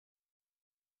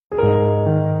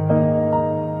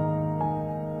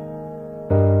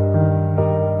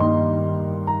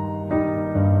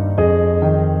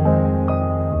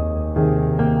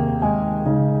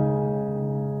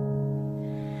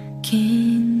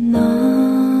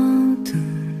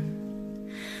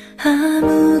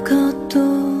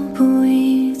아무것도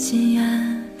보이지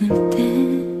않을 때,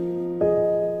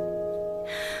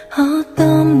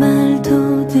 어떤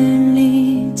말도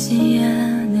들리지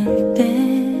않을 때,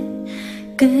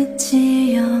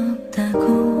 끝이 없다고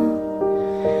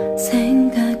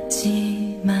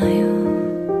생각지 마요.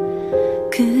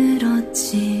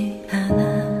 그렇지 않아.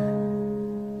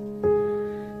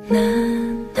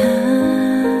 난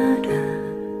알아.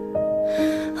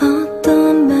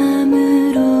 어떤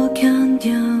마음으로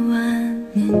견뎌왔는지,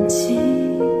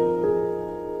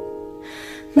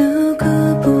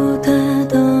 누구보다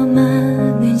더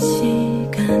많은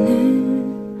시간을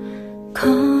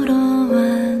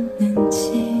걸어왔는지,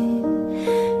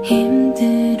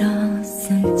 힘들었을지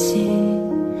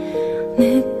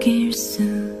느낄 수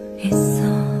있어.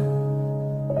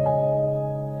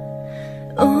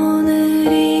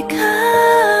 오늘이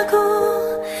가고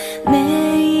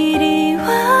내일이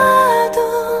와도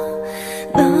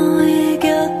너의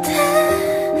곁에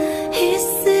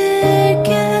있을게.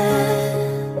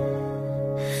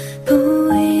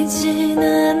 보이진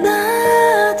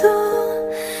않아도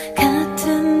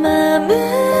같은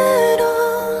맘으로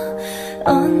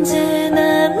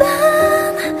언제나 난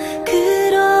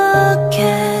그렇게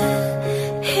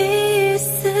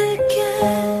있을게.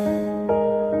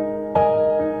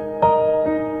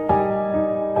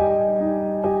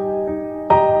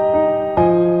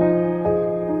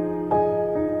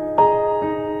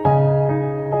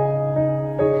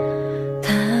 다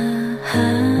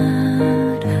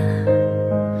알아.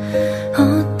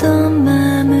 어떤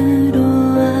마음으로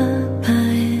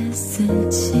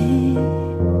아파했을지,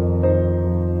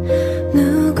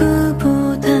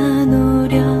 누구보다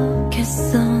노력했었는지,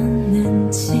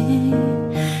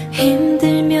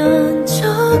 힘들면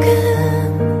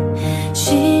조금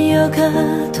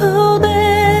쉬어가도 돼.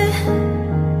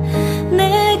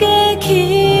 내게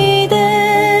기대.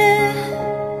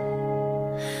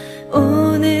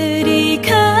 오늘이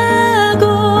가고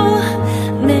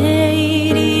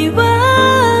내일이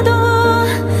와도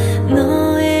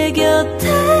너의 곁에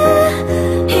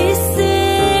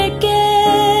있을게.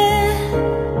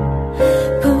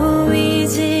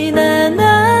 보이진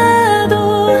않아도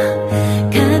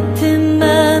같은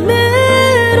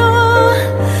맘으로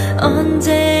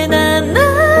언제나 난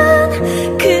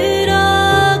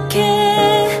그렇게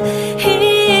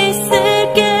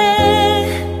있을게.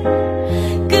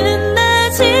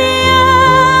 끝나지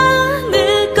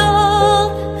않을 것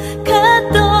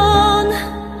같던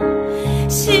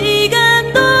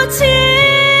시간도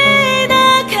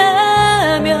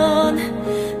지나가면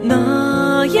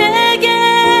너에게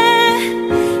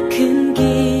큰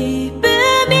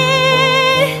기쁨이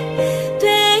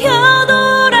되어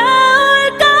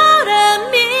돌아올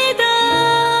거랍니다.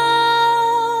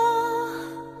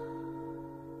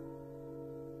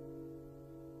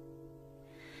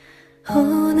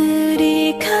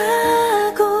 오늘이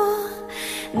가고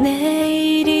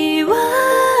내일이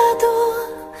와도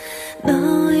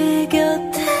너의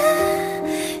곁에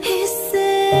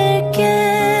있을게.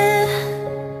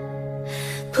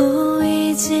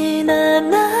 보이진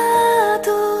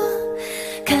않아도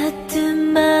같은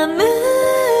맘으로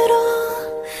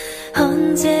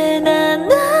언제나 난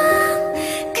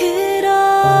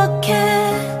그렇게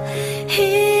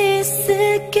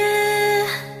있을게.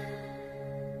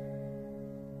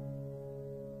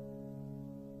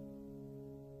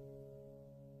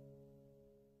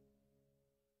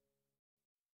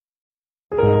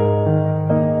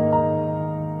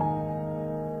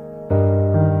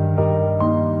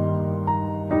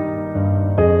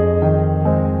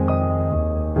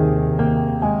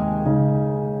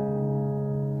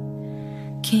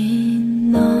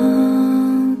 긴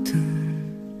어둠,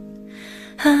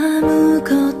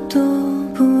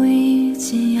 아무것도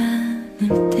보이지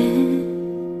않을 때,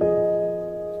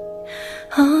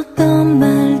 어떤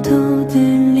말도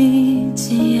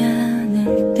들리지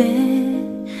않을 때,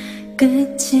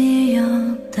 끝이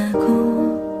없다고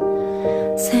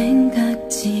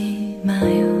생각지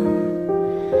마요.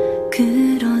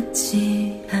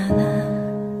 그렇지 않아.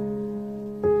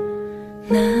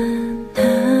 난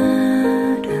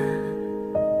알아.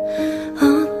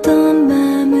 어떤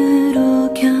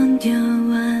마음으로 견뎌왔는지,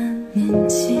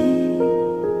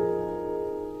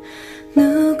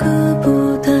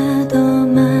 누구보다 더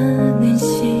많은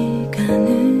시간을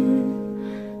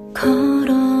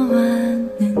걸어왔는지,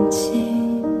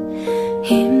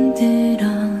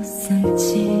 힘들었을지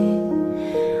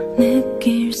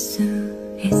느낄 수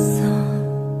있어.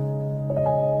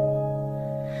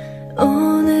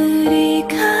 오늘이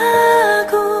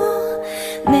가고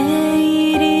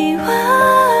내일이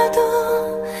와도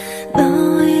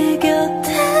너의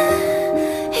곁에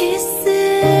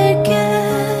있을게.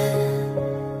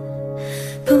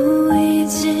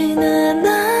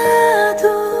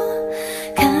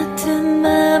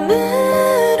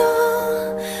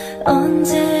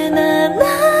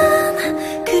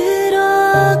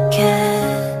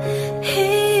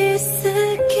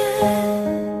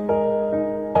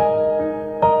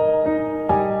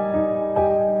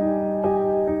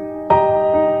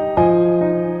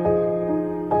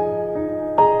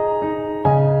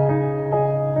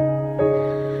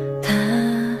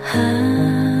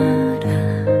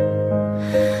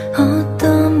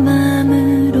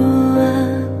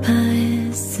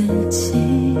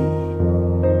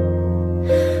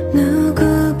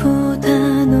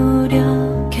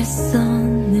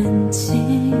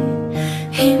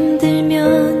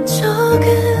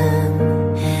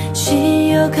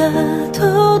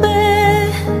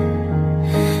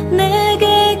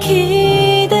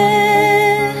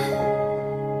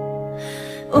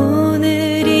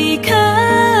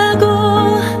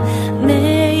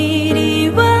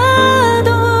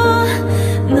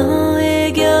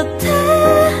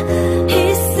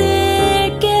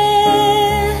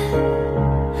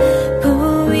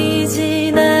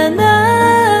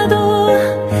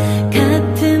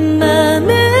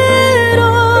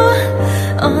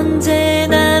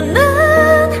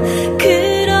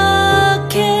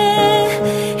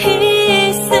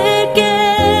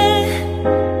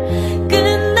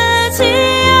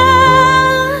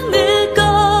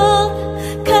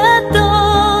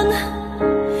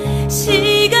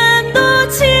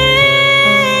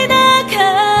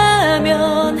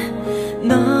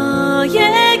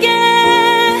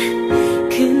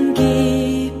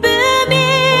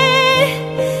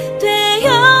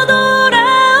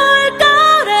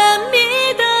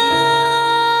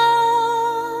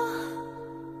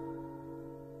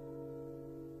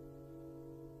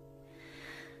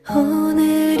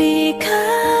 오늘이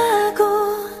가고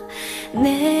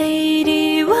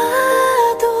내일이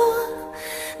와도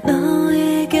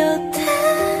너의 곁에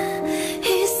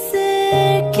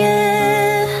있을게.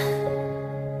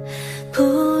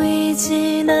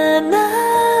 보이진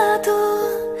않아도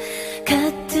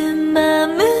같은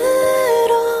맘으로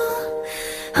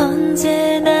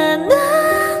언제나 난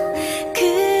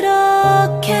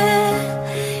그렇게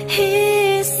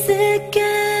있을게.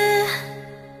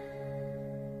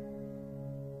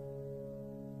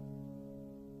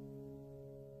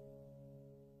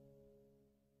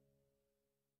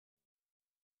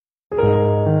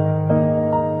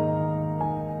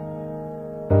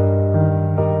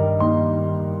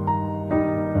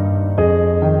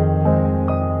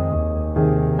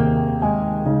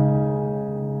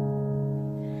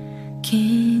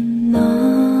 긴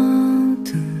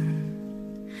어둠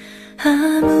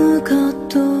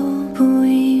아무것도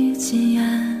보이지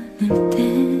않을 때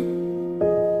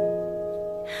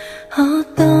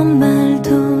어떤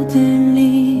말도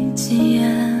들리지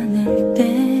않을 때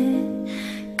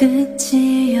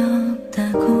끝이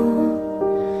없다고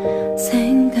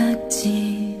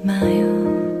생각지 마요.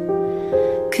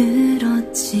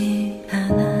 그렇지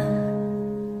않아.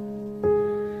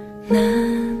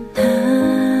 난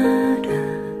알아.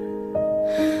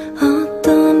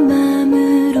 어떤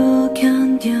마음으로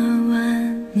견뎌왔는지.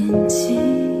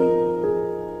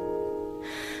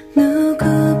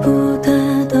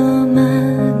 누구보다 더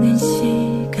많은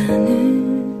시간을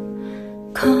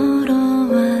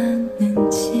걸어왔는지.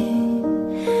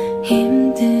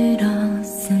 힘들었을지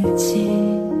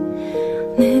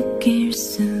느낄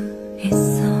수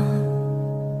있어.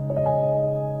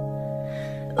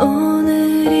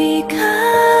 오늘이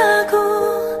가고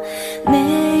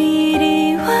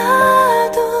내일이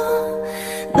와도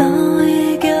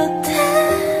너의 곁에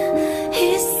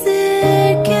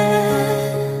있을게.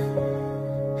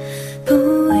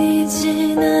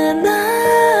 보이진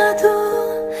않아도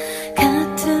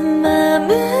같은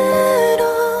맘으로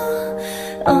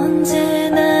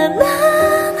언제나 난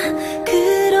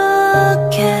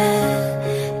그렇게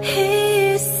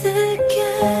있을게.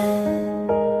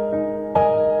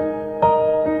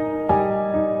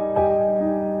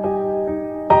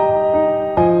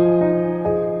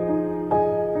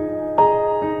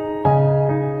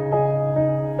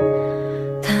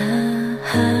 다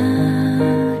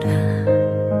알아.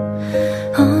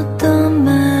 어떤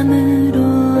마음으로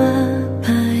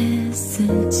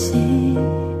아파했을지.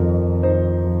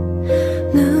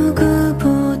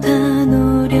 누구보다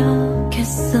노력했었는지.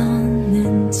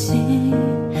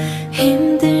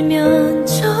 힘들면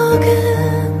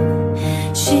조금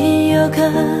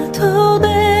쉬어가도 돼.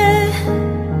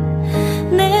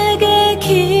 내게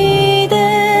기대.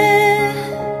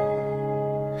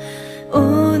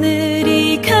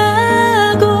 오늘이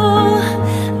가고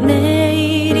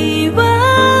내일이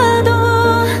와도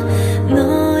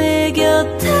너의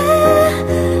곁에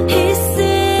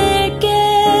있을게.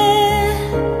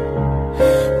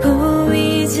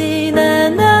 보이진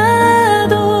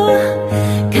않아도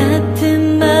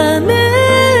같은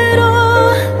맘으로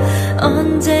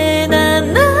언제나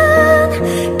난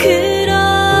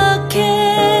그렇게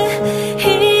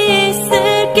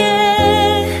있을게.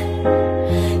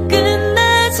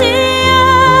 끝나지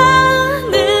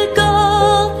않을 것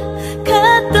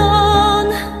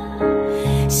같던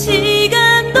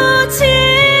시간도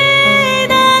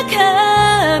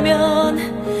지나가면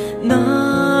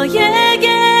너에게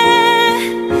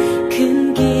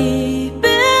큰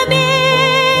기쁨이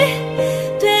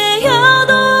되어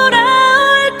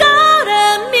돌아올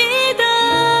거랍니다.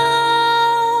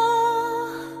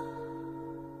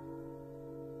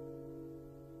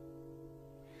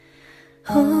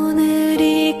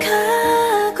 오늘이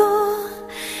가고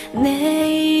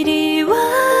내일이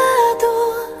와도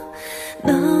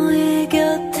너의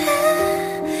곁에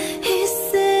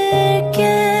있을게.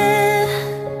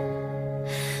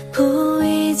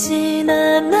 보이진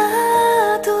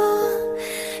않아도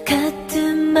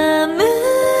같은 맘으로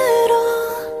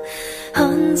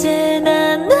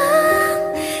언제나 난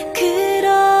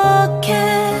그렇게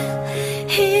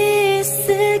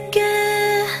있을게.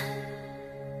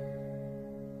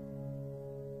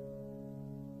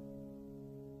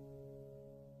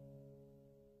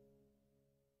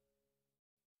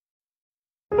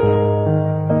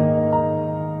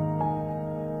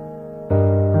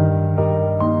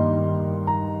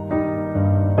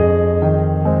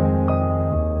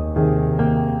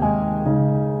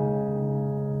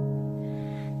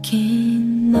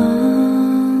 긴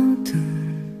어둠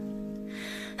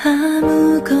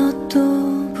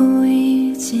아무것도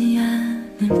보이지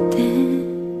않을 때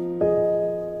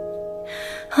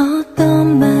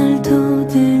어떤 말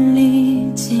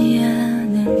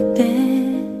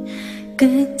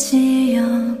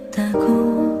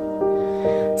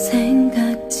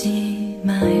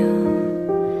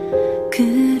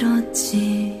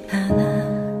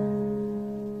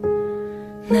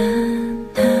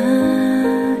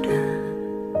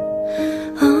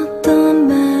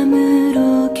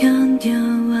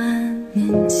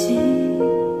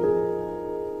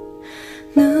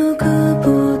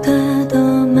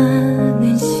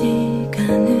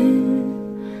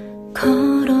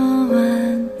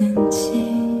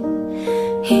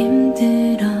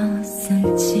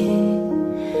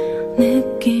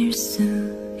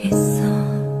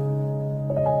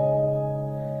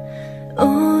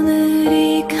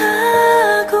오늘이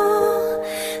가고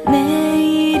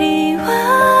내일이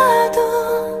와도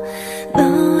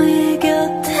너의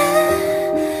곁에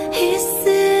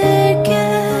있을게.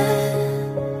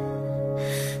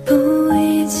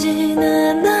 보이진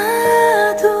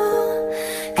않아도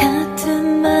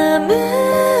같은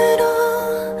맘으로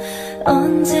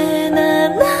언제나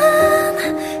난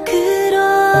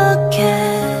그렇게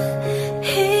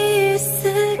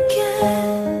있을게.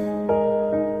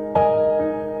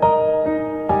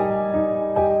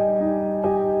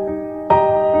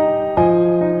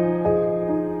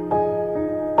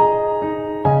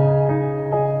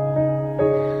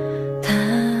 다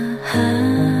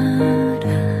알아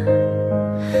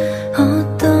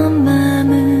어떤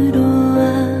마음으로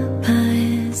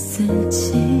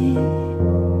아파했을지,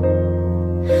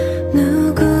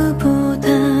 누구보다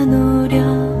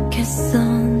노력했었는지,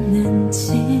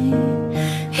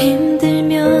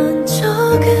 힘들면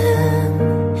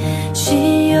조금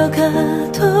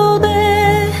쉬어가도 돼.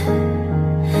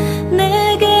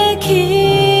 내게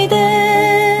기대.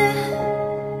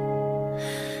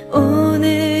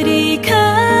 오늘이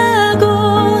가고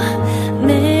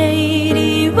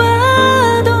내일이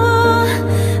와도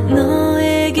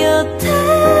너의 곁에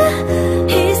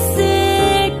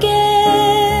있을게.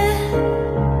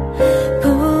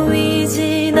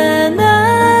 보이진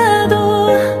않아도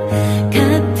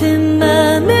같은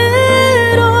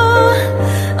맘으로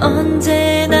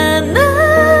언제나 난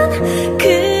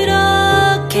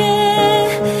그렇게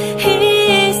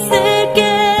있을게.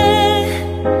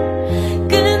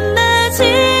 끝나지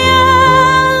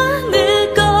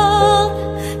않을 것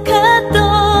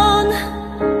같던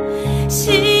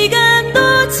시간도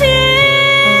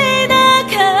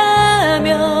지나가면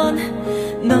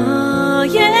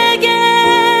너에게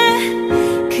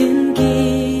큰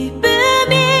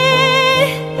기쁨이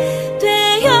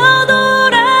되어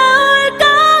돌아올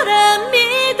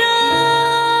거랍니다.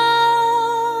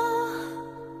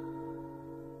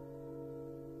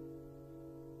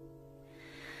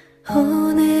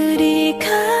 오늘이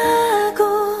가고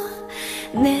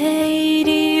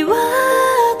내일이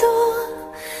와도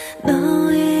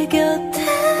너의 곁에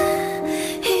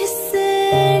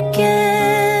있을게.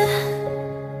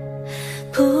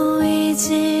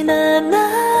 보이진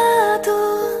않아도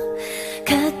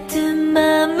같은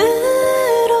맘으로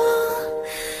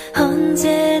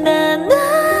언제나 난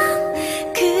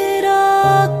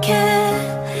그렇게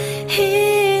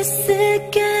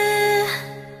있을게.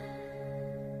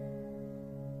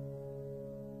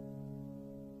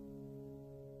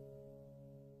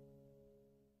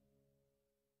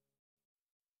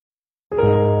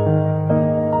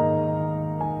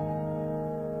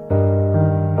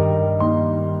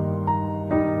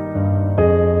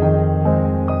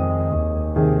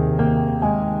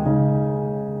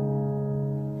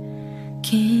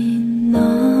 긴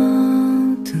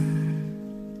어둠,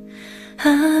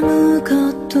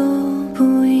 아무것도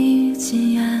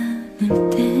보이지 않을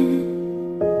때,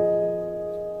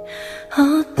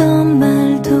 어떤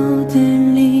말도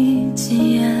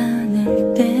들리지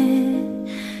않을 때,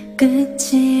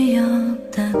 끝이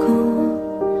없다고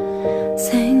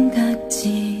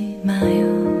생각지 마요.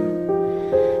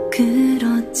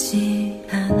 그렇지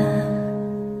않아.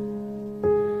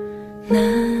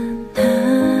 난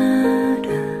알아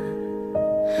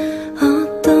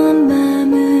어떤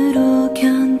맘으로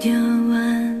견뎌왔는지,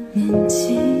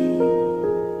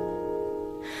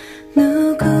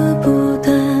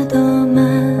 누구보다 더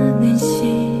많은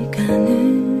시간을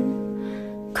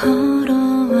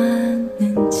걸어왔는지,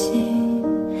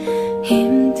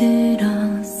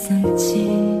 힘들었을지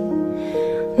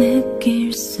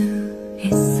느낄 수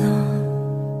있어.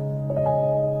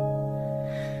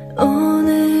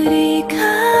 오늘이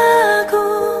가고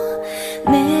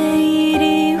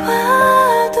내일이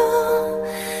와도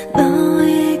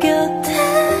너의 곁에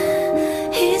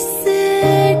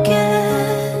있을게.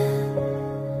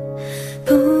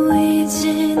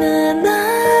 보이진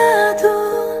않아도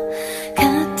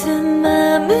같은 맘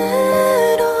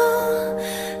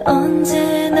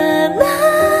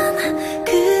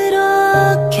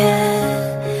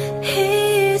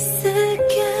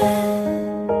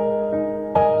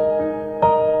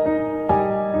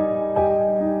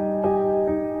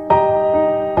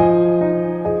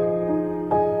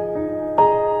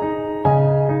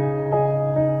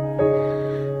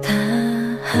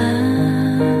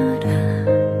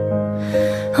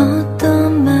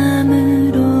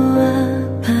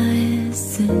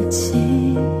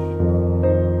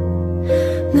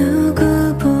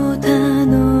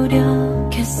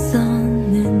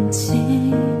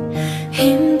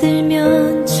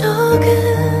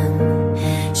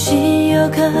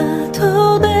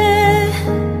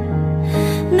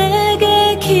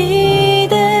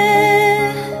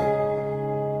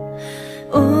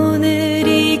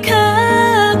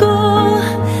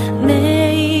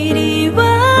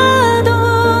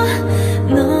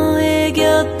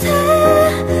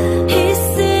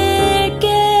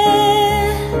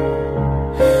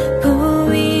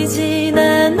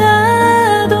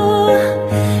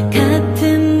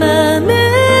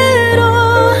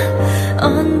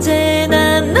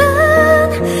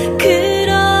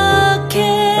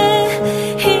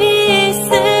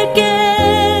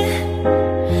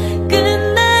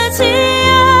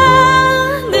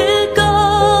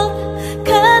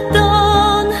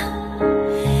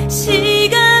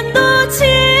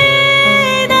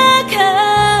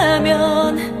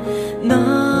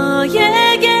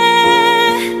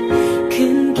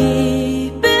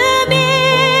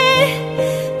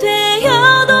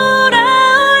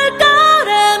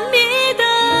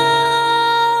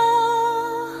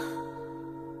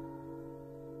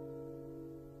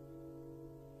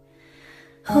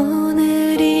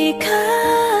오늘이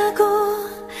가고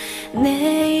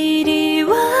내일이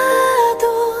와도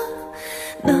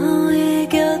너의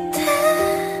곁에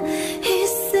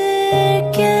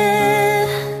있을게.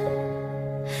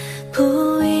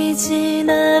 보이진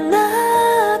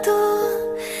않아도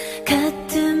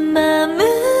같은 맘으로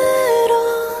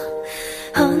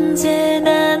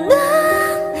언제나 난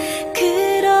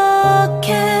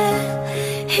그렇게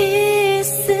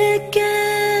있을게.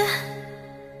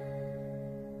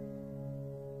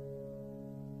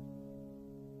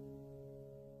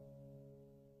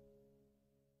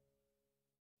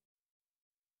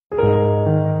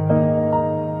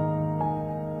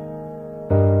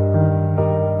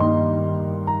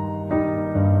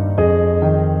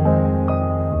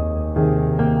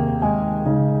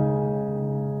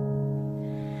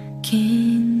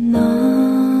 긴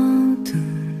어둠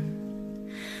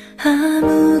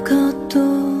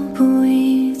아무것도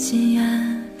보이지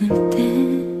않을 때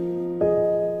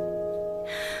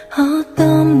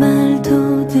어떤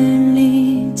말도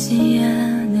들리지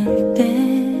않을 때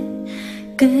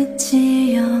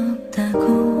끝이 없다고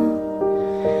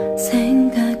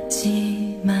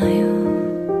생각지 마요.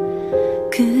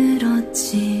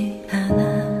 그렇지 않아.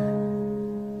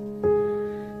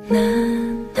 난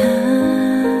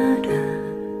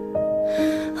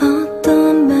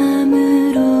어떤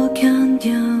마음으로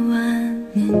견뎌왔는지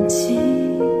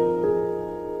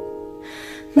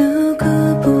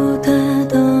누구보다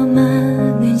더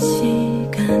많은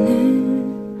시간을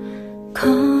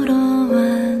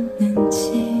걸어왔는지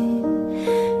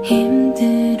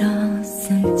힘들었을지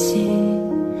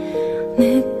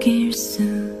느낄 수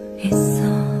있어.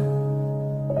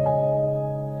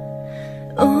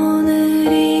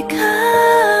 오늘이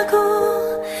가고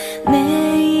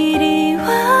내일이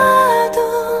와도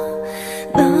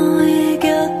너의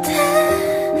곁에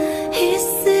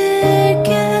있을게.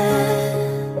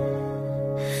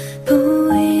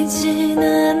 보이진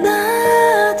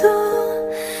않아도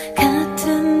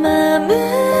같은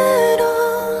맘으로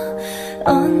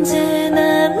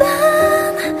언제나 난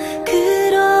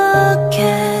그렇게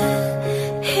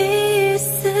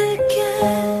있을게.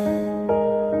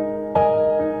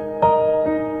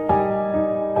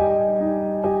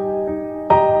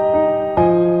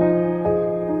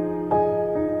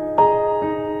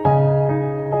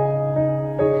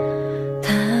 다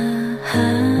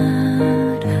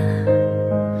알아.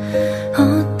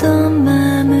 어떤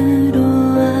마음으로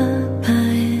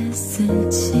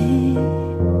아파했을지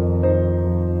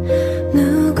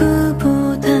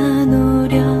누구보다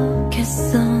노력했었는지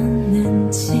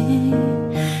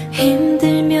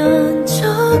힘들면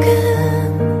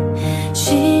조금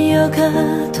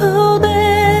쉬어가도 돼.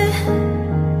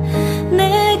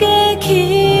 내게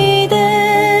기대.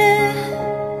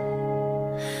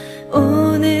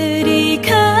 오늘이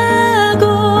가고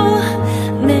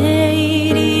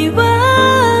내일이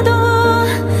와도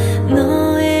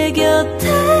너의 곁에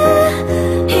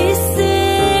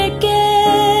있을게.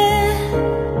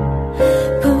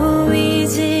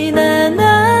 보이진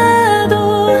않아도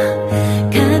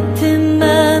같은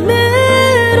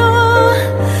맘으로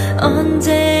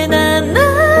언제나 난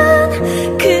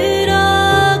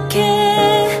그렇게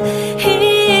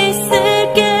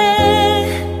있을게.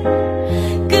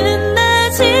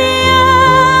 끝나지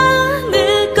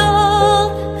않을 것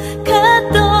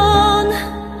같던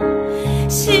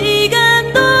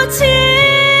시간도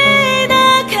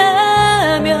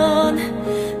지나가면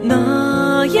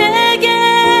너에게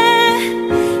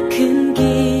큰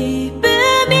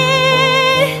기쁨이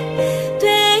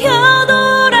되어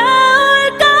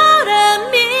돌아올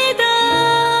거랍니다.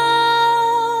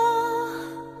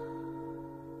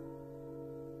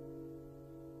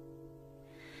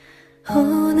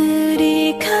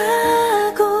 오늘이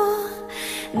가고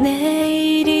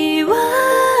내일이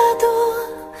와도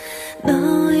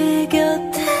너의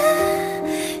곁에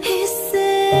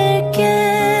있을게.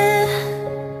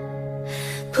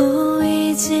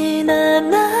 보이진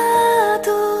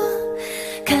않아도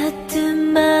같은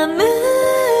맘으로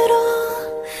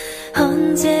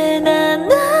언제나 난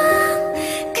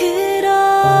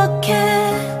그렇게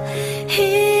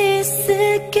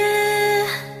있을게.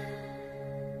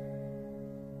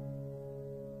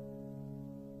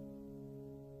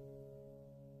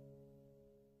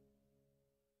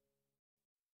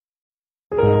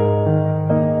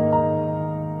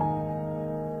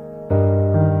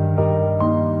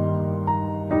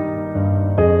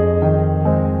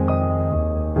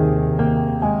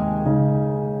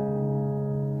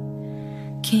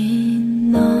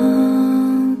 긴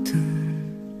어둠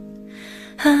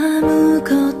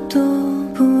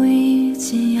아무것도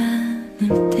보이지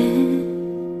않을 때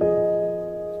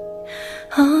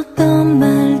어떤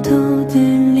말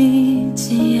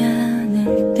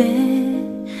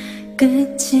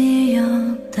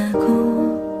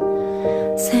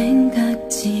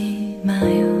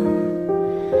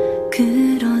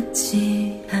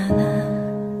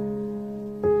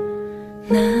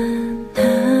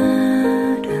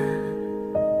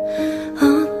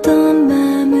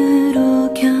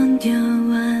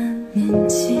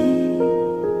걸어왔는지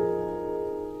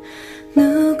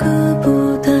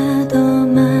누구보다 더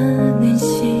많은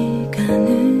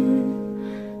시간을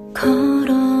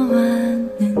걸어왔는지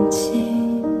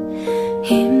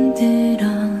힘들었을지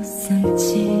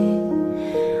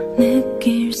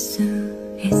느낄 수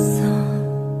있어.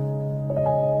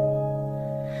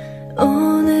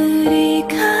 오늘이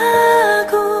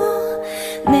가고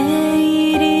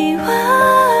내일이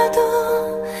와도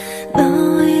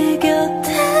너의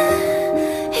곁에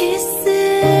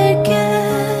있을게.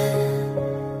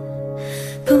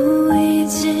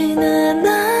 보이진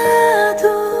않아도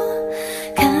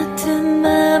같은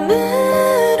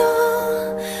맘으로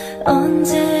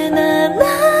언제나 난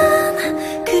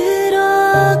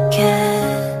그렇게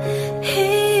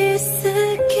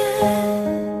있을게.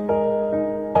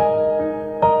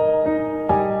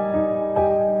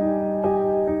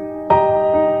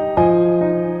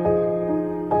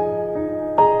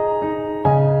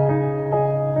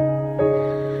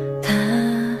 다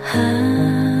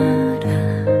알아.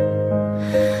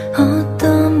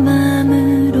 어떤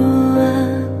마음으로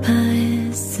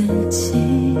아파했을지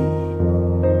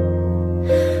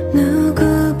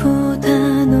누구보다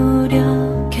노력했었는지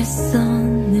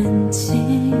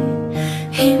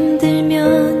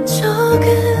힘들면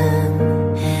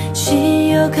조금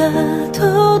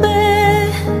쉬어가도 돼.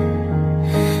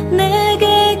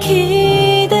 내게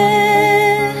기대.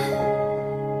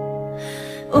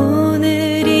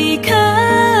 오늘이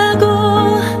가고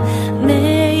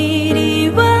내일이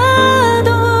와도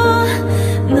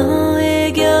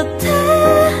너의 곁에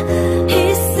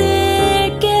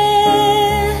있을게.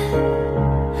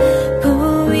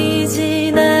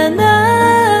 보이진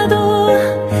않아도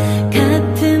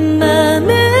같은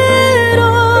맘으로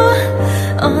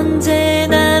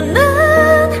언제나 난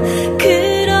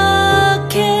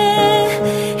그렇게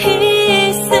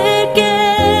있을게.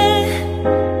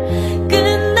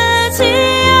 끝나지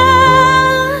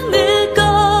않을 것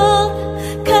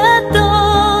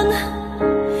같던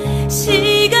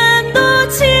시간도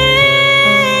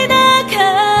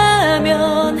지나가면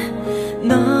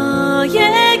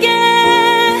너에게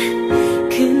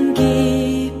큰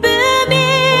기쁨이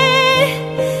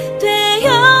되어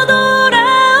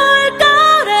돌아올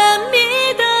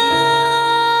거랍니다.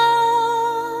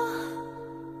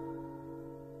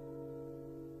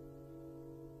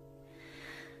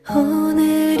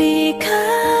 오늘이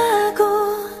가고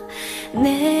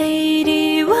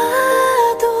내일이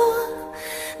와도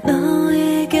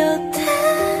너의 곁에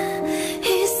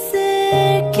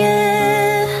있을게.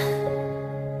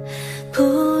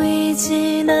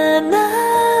 보이진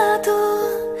않아도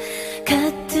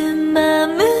같은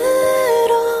맘으로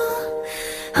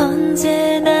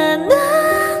언제나 난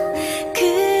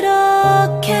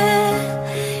그렇게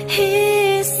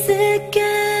있을게.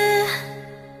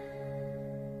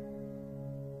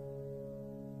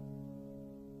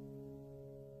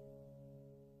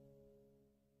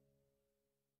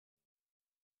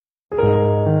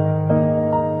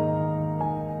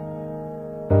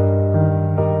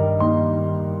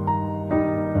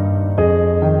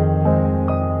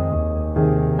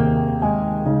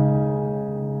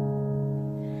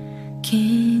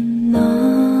 긴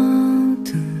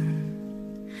어둠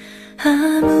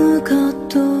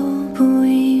아무것도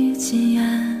보이지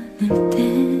않을 때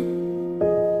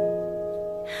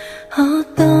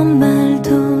어떤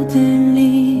말도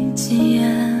들리지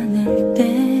않을 때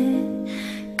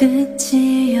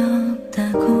끝이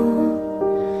없다고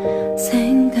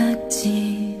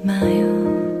생각지 마요.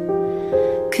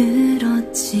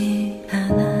 그렇지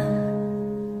않아.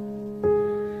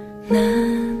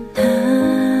 난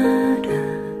알아.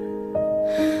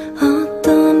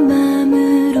 어떤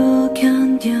맘으로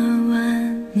견뎌왔는지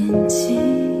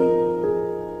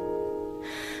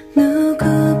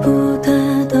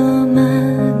누구보다 더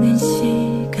많은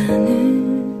시간을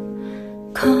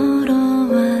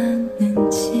걸어왔는지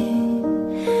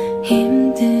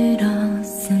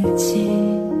힘들었을지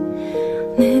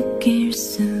느낄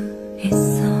수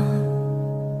있어.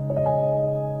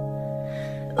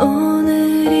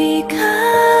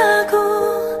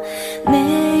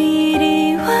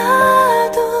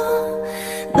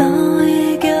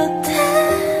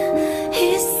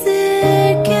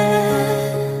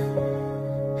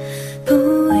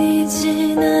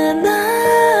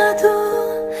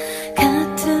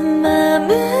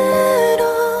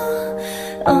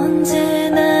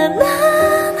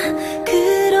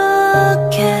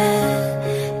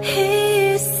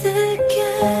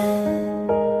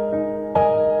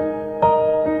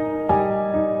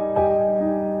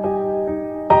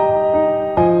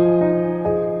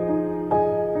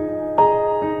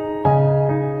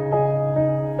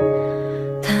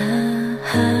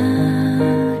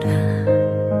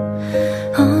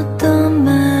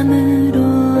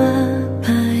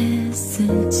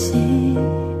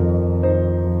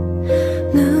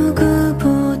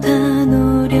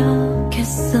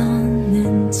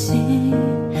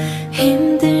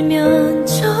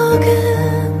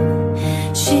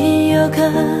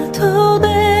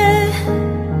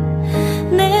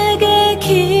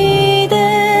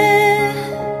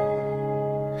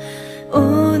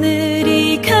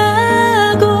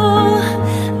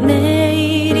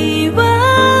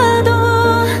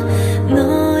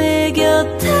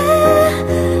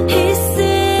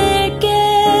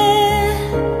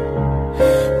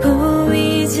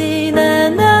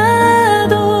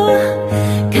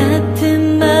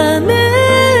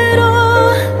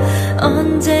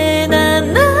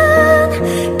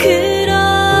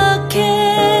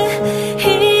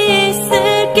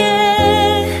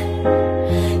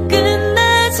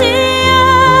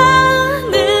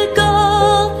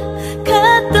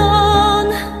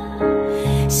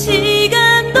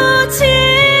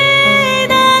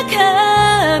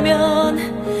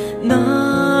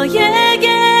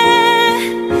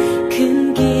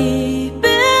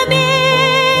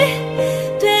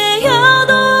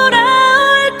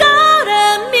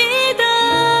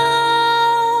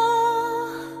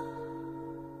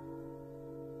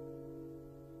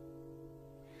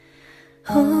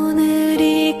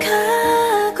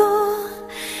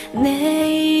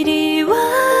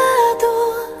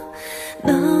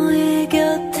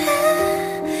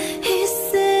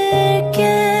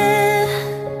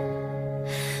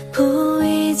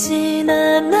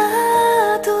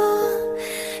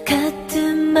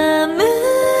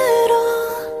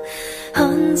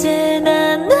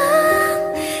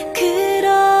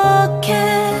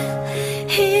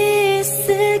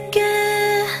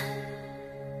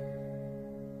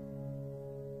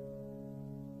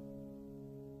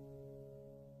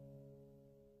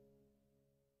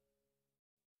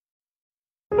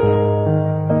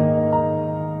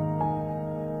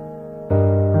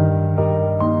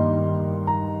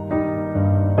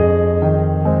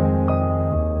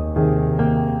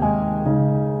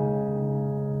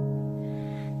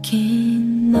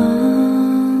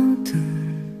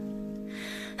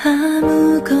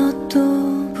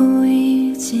 아무것도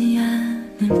보이지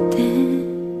않을 때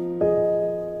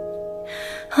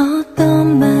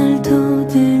어떤 말도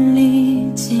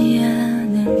들리지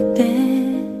않을 때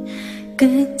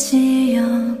끝이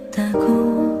없다고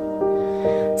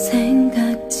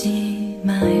생각지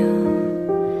마요.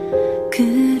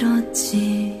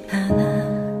 그렇지 않아.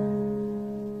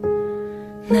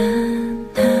 난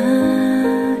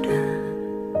알아.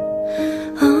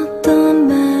 어떤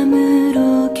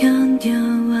마음으로 견뎌왔는지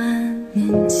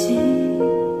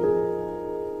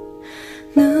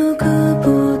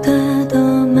누구보다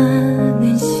더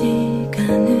많은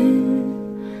시간을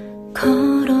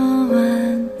걸어왔는지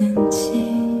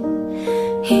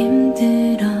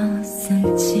힘들었을지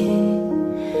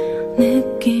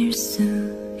느낄 수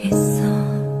있어.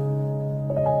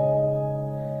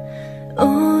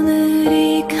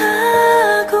 오늘이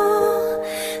가고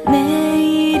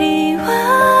내일이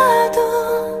와도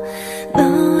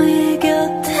너의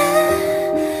곁에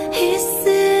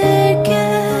있을게.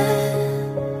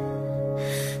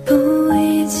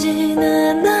 보이진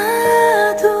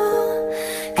않아도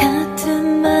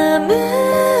같은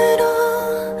맘으로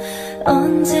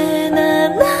언제나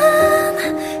난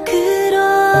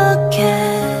그렇게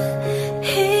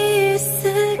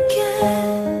있을게.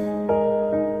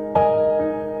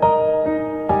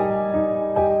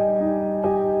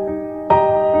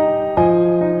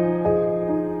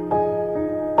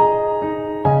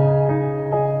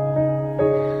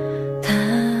 다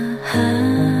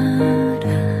알아.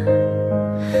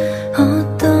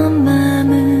 어떤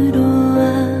마음으로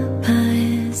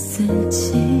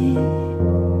아파했을지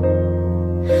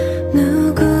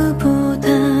누구보다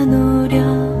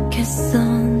노력했었는지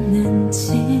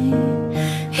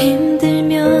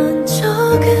힘들면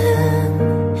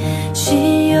조금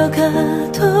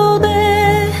쉬어가도 돼.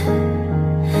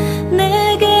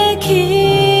 내게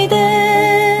기대.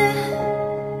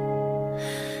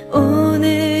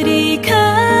 오늘이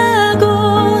가고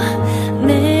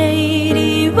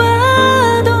내일이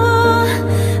와도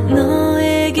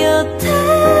너의 곁에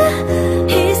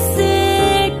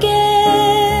있을게.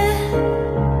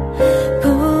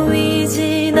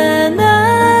 보이진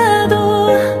않아도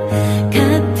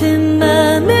같은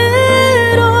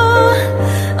맘으로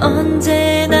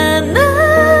언제나 난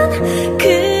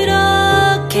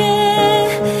그렇게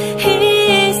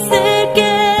있을게.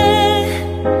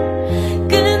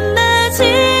 끝나지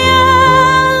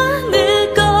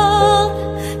않을 것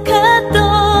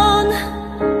같던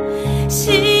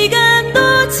시간도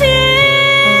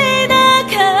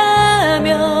지나가면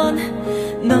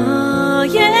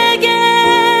너에게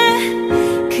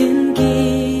큰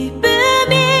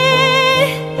기쁨이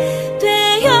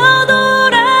되어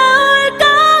돌아올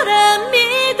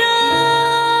거랍니다.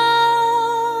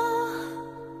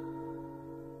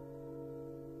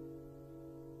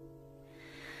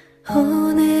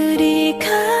 오늘이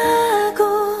가고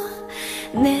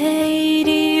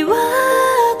내일이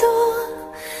와도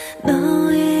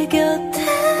너의 곁에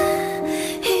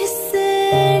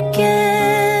있을게.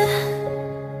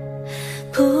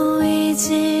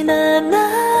 보이진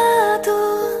않아도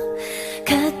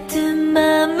같은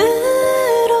맘으로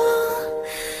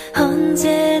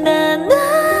언제나 난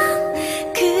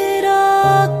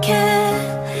그렇게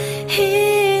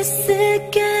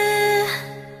있을게.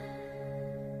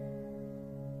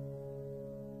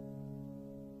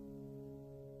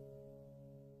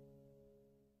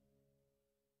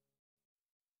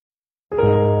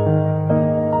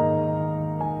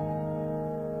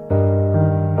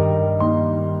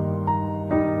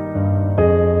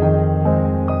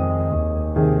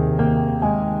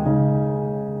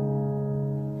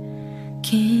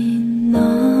 긴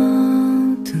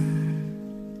어둠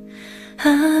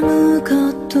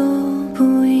아무것도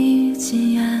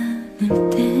보이지 않을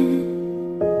때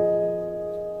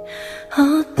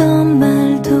어떤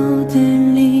말도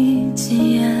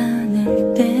들리지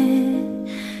않을 때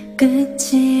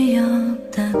끝이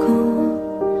없다고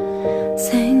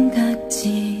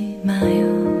생각지 마요.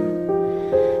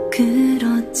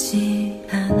 그렇지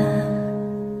않아.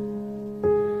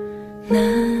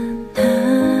 난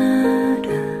알아.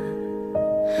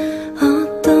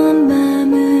 어떤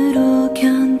마음으로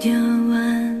견뎌왔는지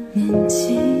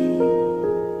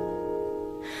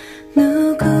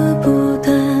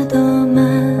누구보다 더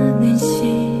많은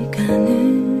시간을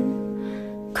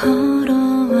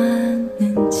걸어왔는지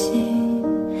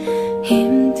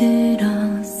힘들었을지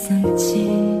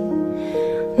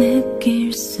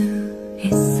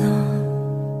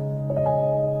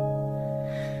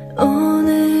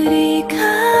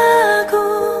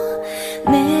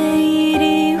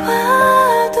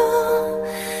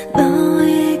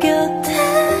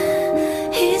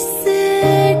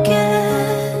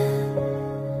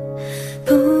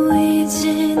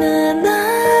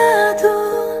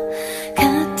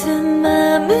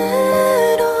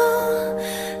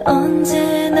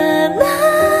언제나 난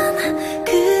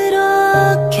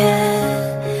그렇게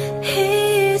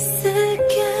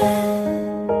있을게.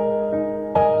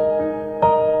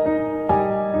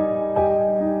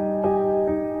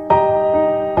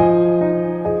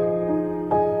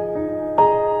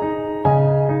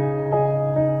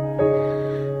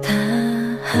 다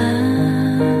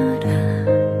알아.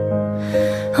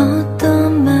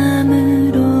 어떤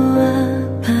마음으로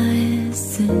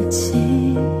아파했을지,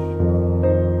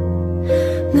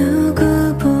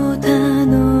 누구보다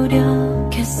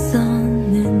노력했었는지,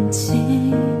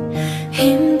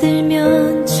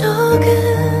 힘들면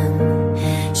조금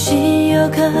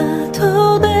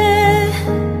쉬어가도 돼.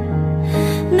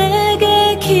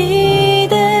 내게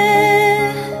기대.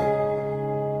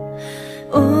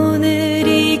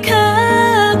 오늘이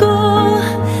가고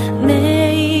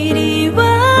내일이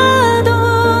와도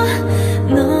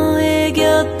너의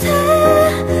곁에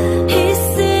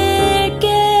있을게.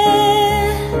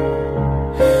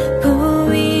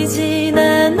 보이진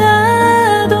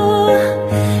않아도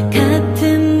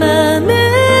같은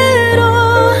맘으로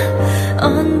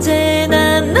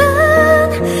언제나 난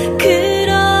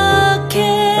그렇게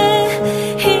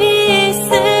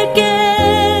있을게.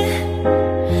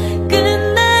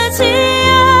 끝나지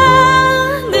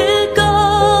않을 것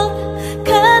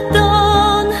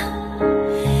같던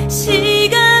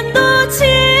시간도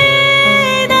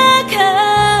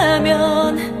지나가면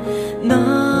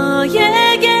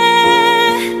너에게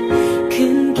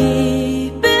큰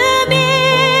기쁨이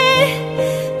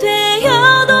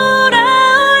되어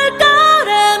돌아올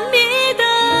거랍니다.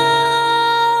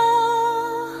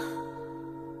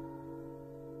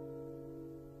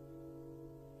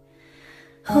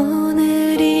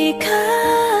 오늘이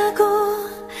가고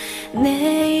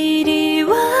내일이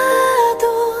와도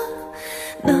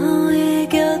너의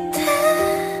곁에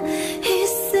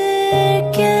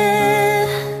있을게.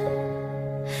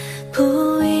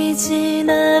 보이진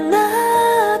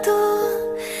않아도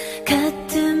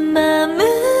같은 맘으로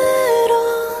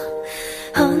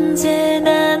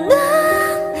언제나 난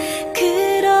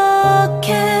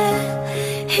그렇게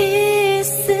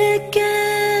있을게.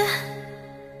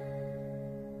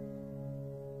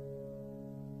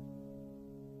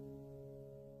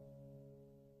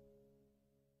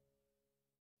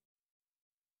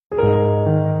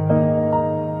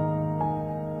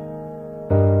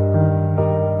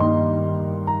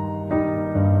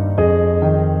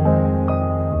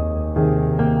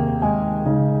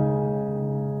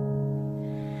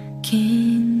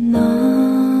 긴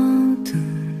어둠,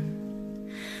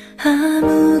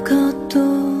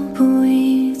 아무것도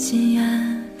보이지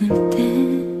않을 때,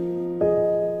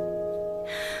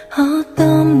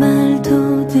 어떤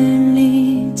말도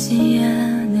들리지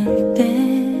않을 때,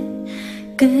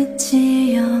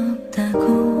 끝이 없다고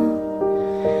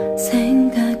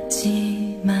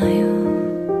생각지 마요.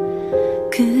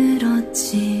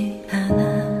 그렇지 않아.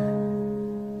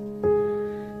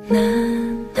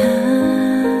 난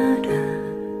알아.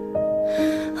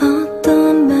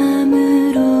 어떤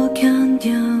마음으로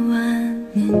견뎌왔는지,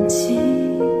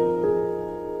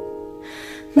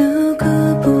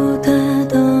 누구보다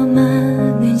더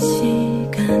많은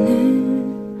시간을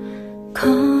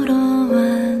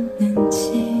걸어왔는지,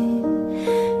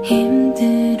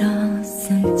 힘들었을지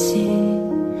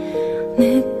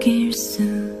느낄 수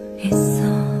있어.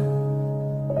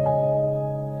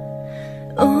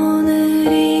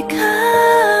 오늘이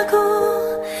가고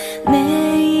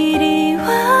내일이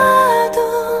와도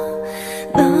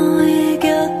너의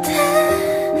곁에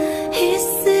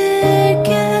있을게.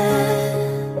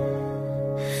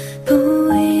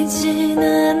 보이진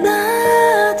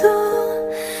않아도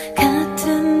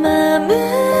같은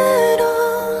맘으로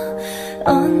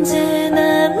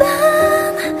언제나 난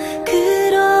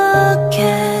그렇게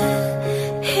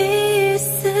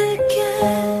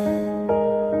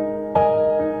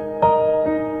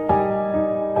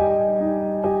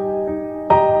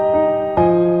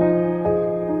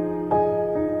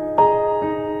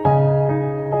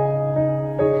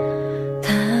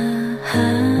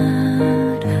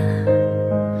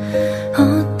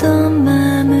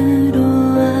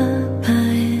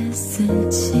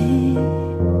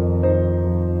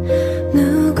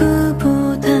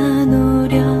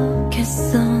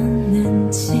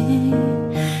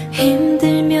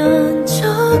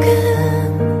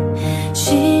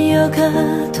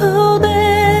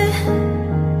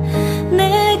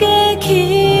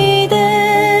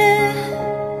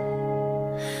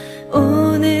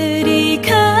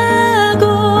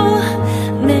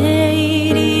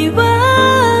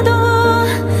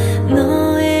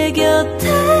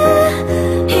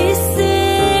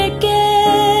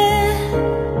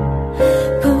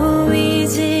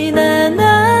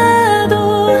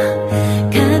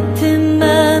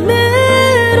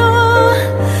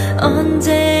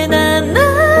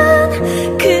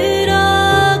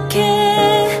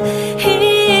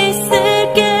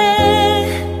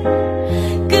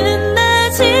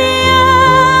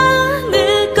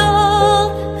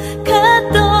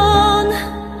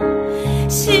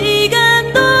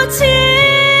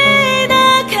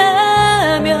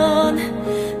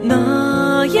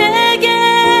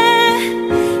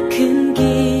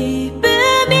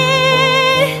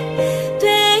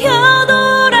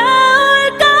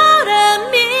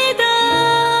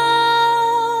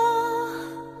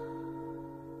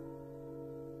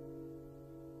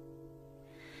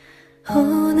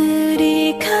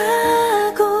오늘이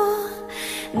가고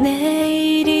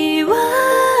내일이 와도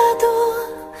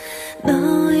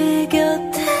너의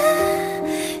곁에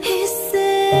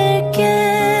있을게.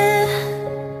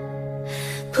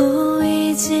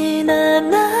 보이진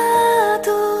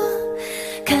않아도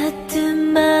같은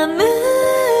맘으로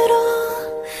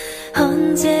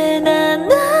언제나 난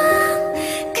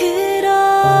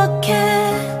그렇게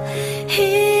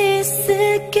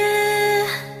있을게.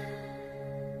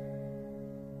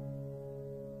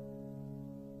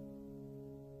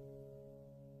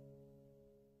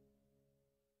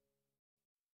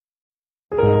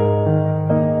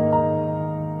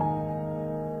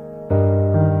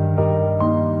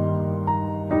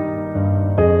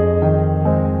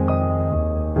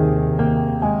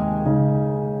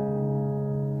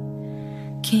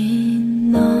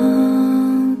 긴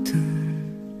어둠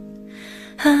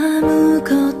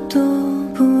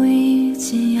아무것도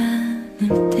보이지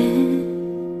않을 때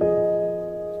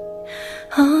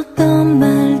어떤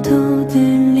말도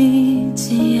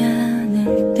들리지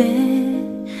않을 때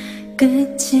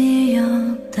끝이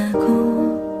없다고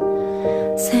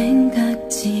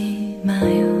생각지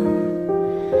마요.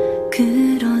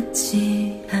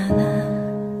 그렇지 않아.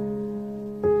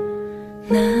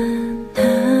 난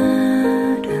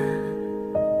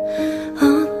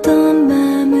어떤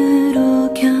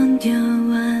마음으로 견뎌왔는지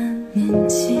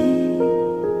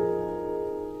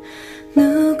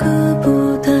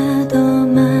누구보다 더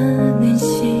많은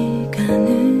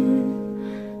시간을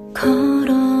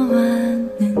걸어왔는지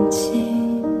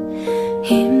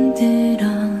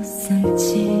힘들었을지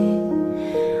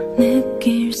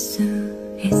느낄 수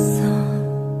있어.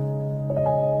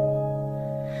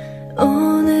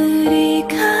 오늘이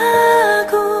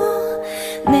가고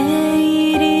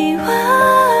내일이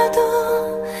와도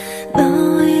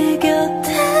너의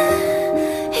곁에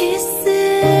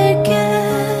있을게.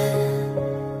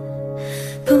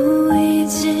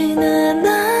 보이진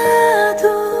않아도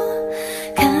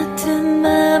같은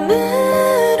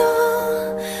맘으로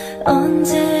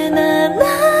언제나 난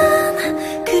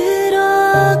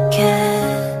그렇게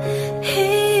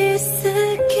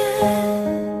있을게.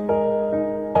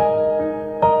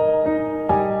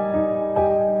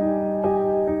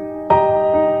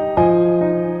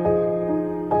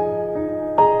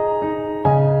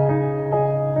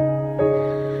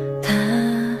 다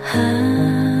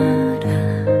알아.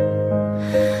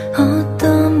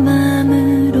 어떤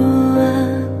마음으로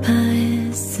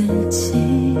아파했을지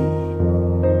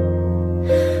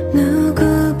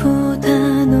누구보다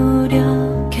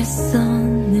노력했었는지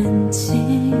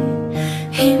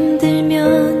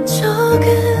힘들면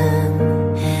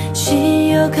조금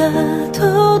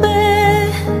쉬어가도 돼.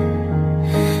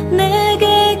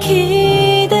 내게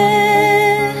기대.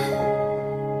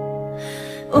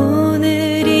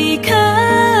 오늘이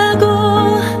가고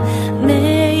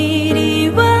내일이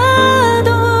와도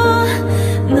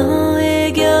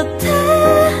너의 곁에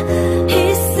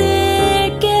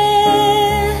있을게.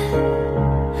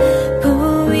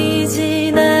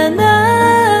 보이진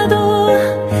않아도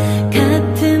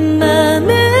같은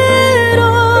맘으로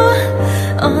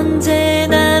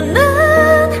언제나 난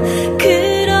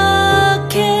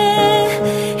그렇게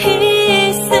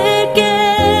있을게.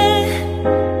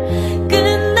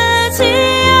 끝나지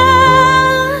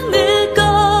않을 것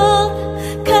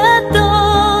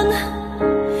같던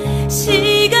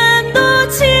시간도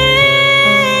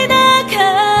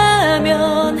지나가면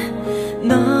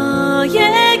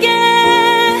너에게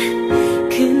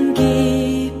큰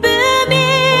기쁨이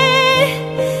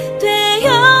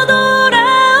되어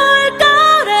돌아올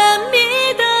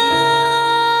거랍니다.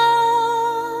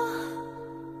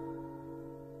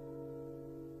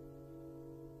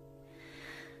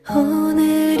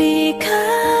 오늘이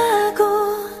가고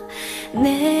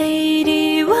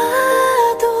내일이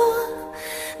와도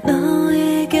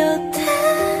너의 곁에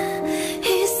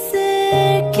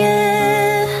있을게.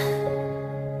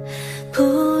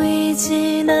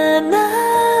 보이진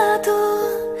않아도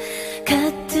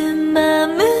같은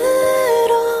맘으로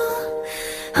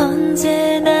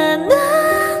언제나 난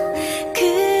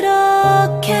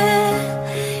그렇게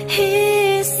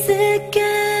있을게.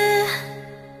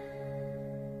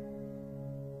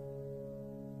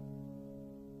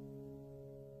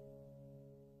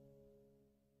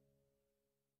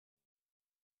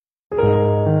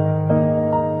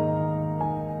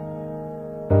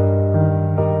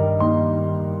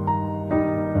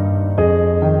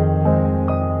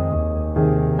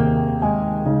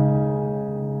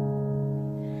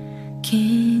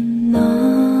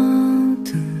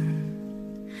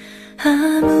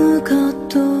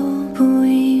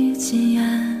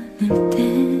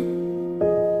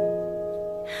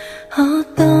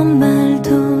 어떤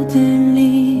말도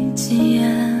들리지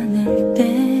않을 때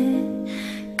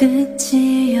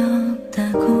끝이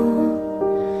없다고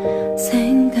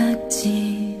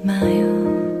생각지 마요.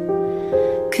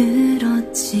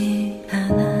 그렇지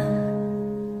않아.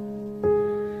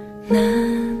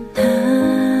 난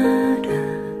알아.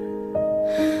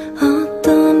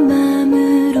 어떤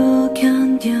마음으로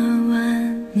견뎌왔는지.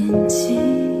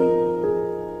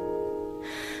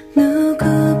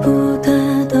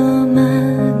 누구보다 더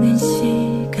많은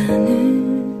시간을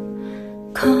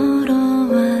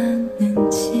걸어왔는지.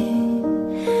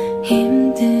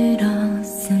 힘들었을지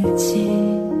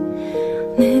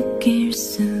느낄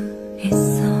수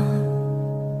있어.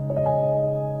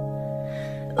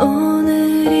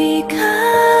 오늘이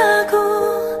가고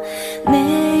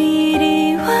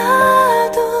내일이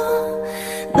와도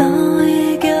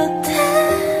너의 곁에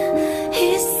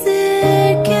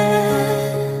있을게.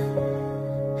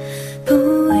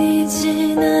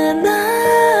 보이진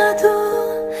않아도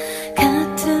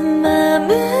같은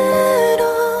맘으로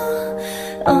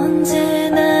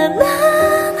언제나 난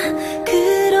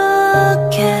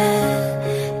그렇게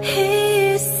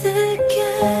있을게.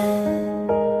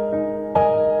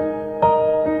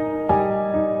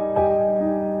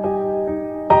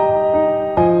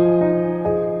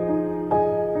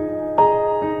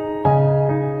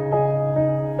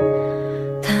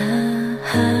 다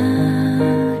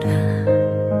알아.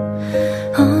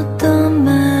 어떤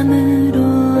마음으로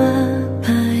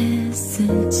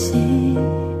아파했을지.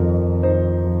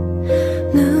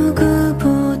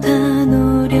 누구보다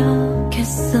노력했었는지.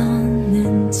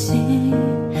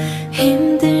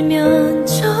 힘들면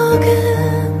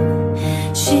조금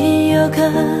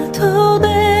쉬어가도 돼.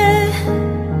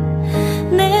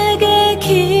 내게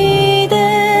기대.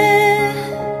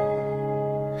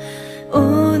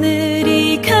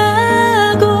 오늘이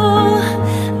가고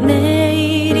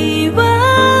내일이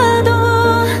와도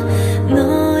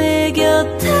너의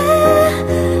곁에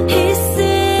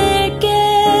있을게.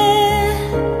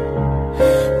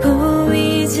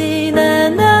 보이진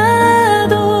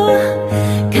않아도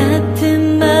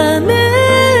같은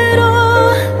맘으로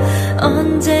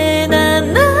언제나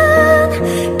난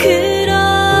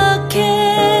그렇게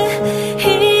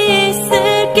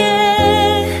있을게.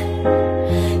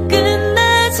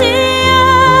 끝나지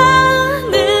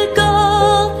않을 것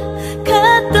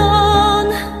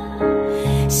같던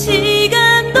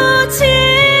시간도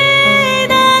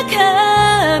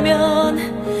지나가면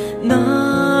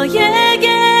너에게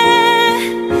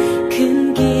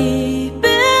큰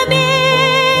기쁨이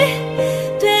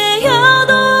되어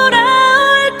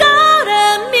돌아올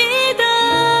거랍니다.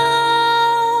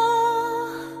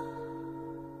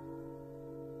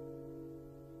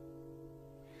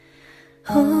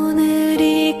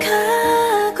 오늘이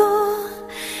가고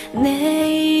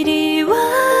내일이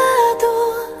와도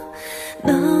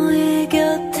너의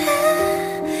곁에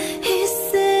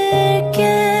있을게.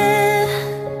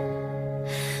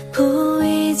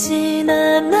 보이진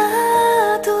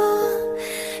않아도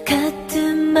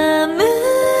같은 맘으로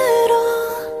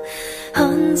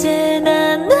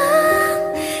언제나 난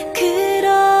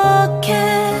그렇게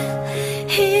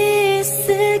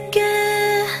있을게.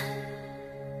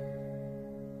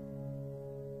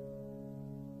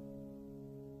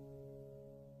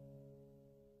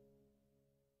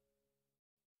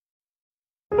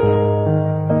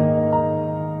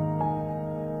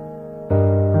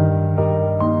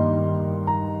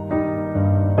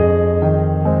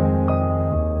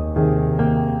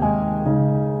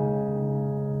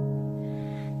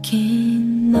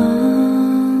 긴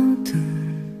어둠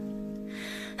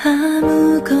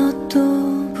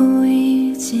아무것도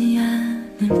보이지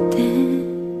않을 때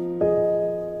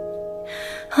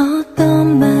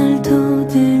어떤 말도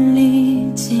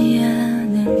들리지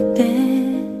않을 때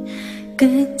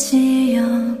끝이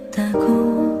없다고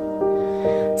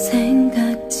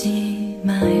생각지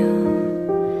마요.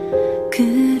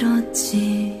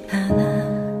 그렇지 않아.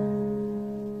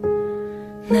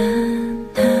 난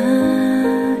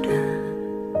알아.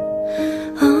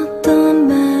 어떤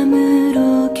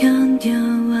마음으로 견뎌왔는지.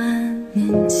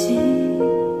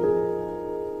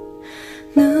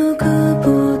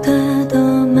 누구보다 더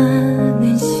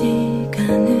많은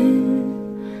시간을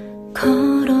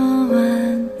걸어왔는지.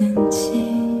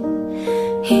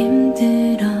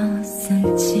 힘들었을지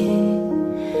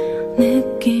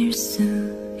느낄 수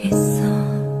있어.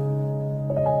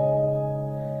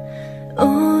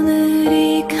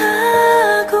 오늘이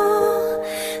가고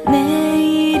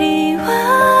내일이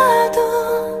와도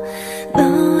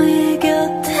너의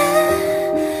곁에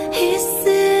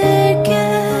있을게.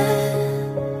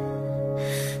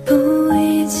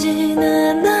 보이진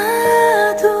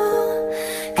않아도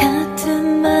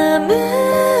같은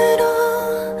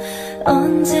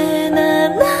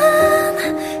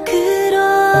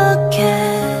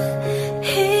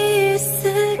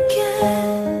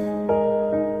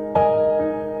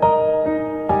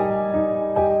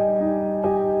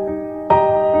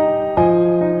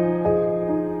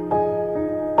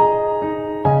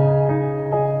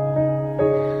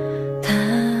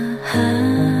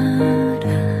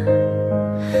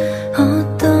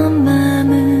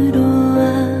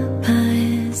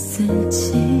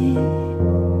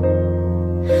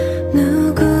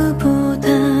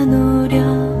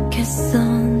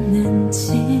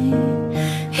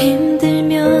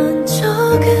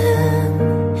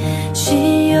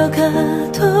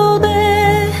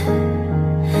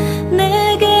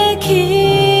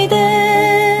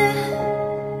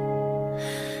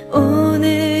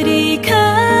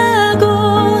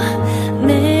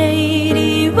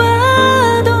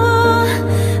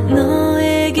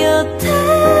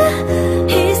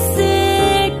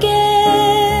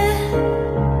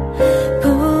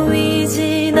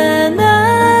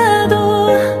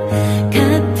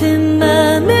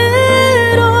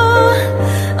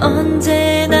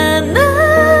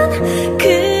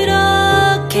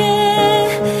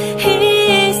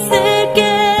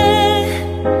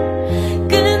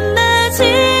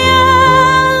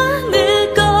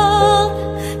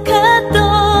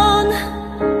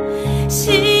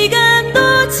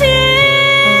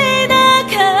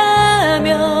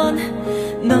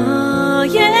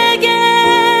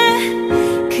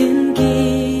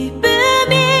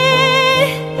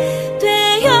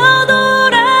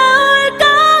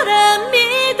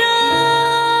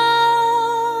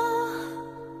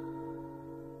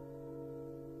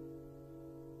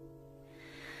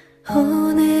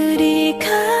오늘이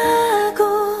가고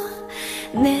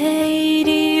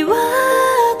내일이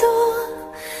와도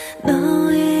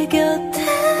너의 곁에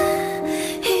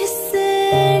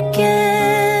있을게.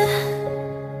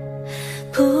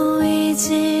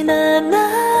 보이진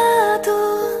않아도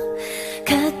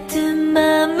같은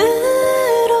맘으로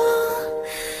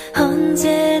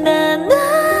언제나 난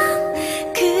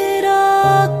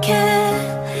그렇게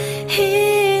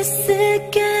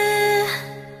있을게.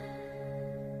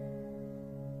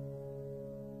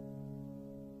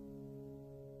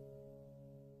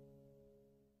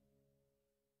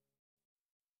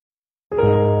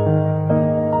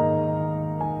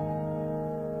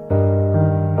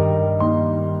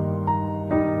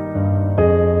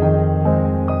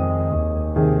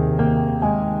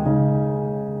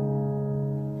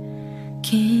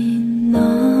 긴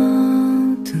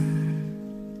어둠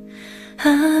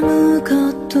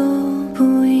아무것도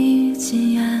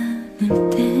보이지 않을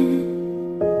때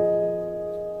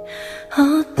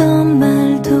어떤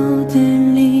말도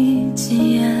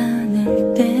들리지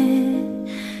않을 때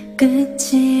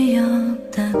끝이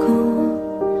없다고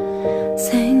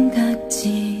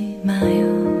생각지 마요.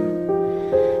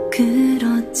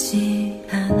 그렇지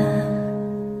않아.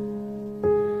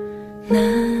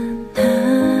 난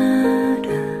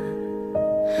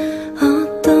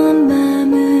어떤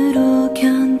마음으로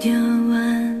견뎌왔는지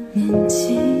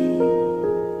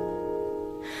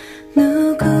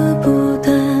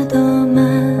누구보다 더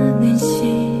많은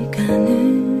시간을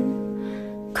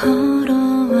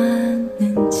걸어왔는지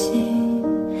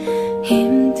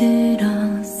힘들었을지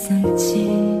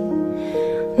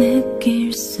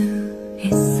느낄 수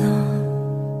있어.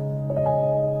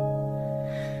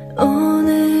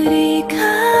 오늘이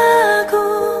가고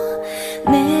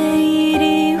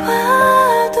내일이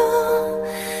와도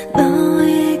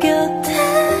너의 곁에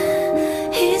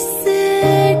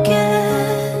있을게.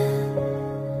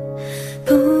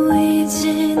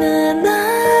 보이진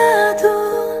않아도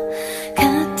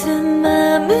같은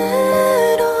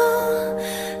맘으로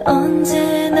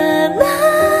언제나 난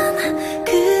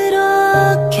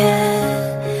그렇게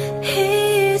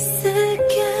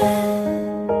있을게.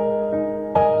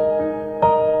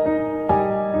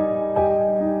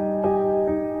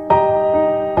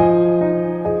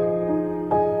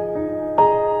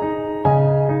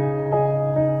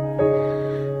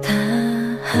 다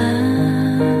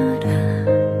알아.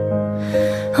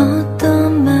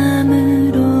 어떤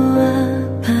마음으로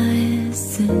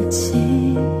아파했을지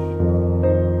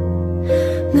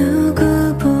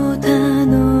누구보다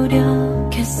노력했었는지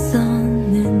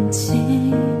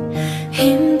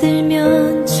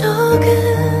힘들면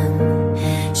조금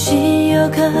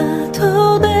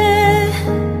쉬어가도 돼.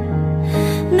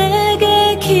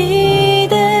 내게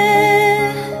기대.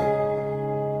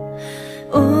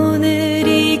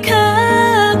 오늘이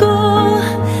가고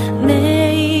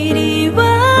내일이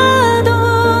와도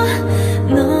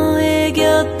너의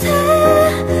곁에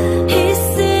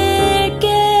있을게.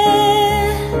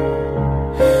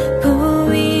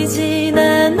 보이진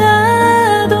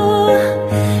않아도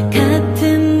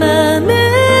같은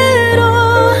맘으로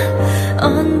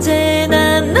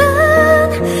언제나 난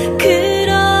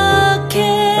그렇게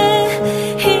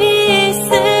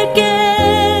있을게.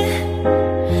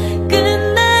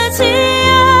 끝나지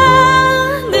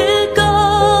않을 것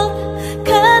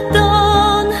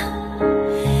같던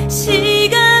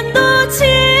시간도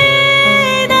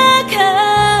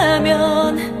지나가면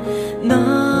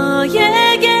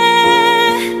너에게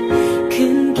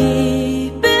큰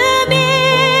기쁨이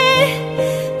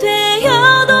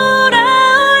되어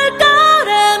돌아올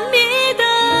거랍니다.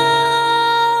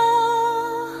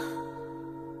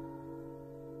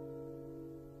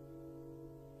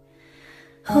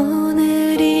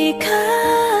 오늘이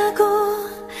가고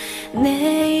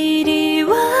내일이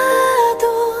와도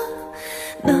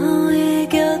너의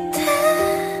곁에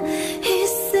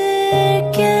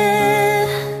있을게.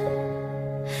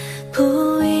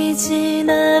 보이진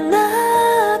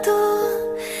않아도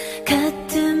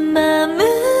같은 맘으로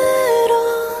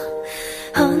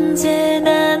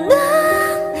언제나 난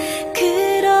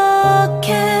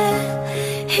그렇게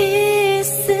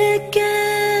있을게.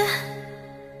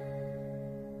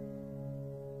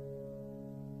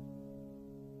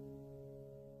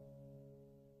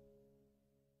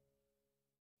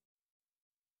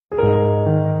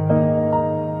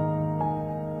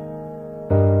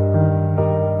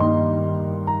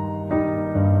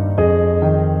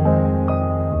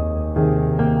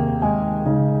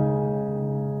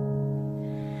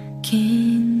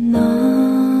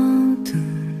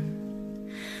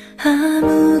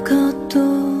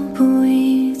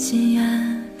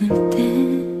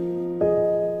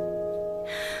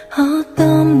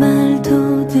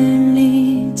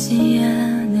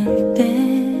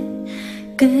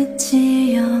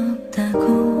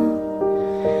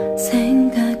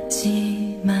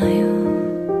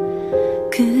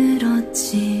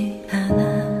 같지 않아.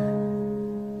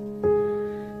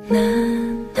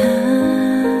 난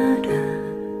알아.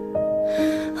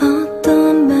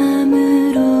 어떤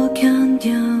마음으로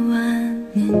견뎌왔는지.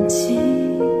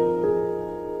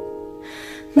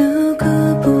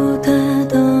 누구보다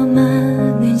더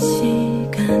많은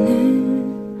시간을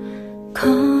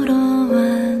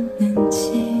걸어왔는지.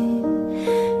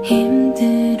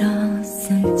 힘들었을지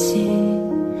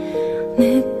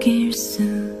느낄 수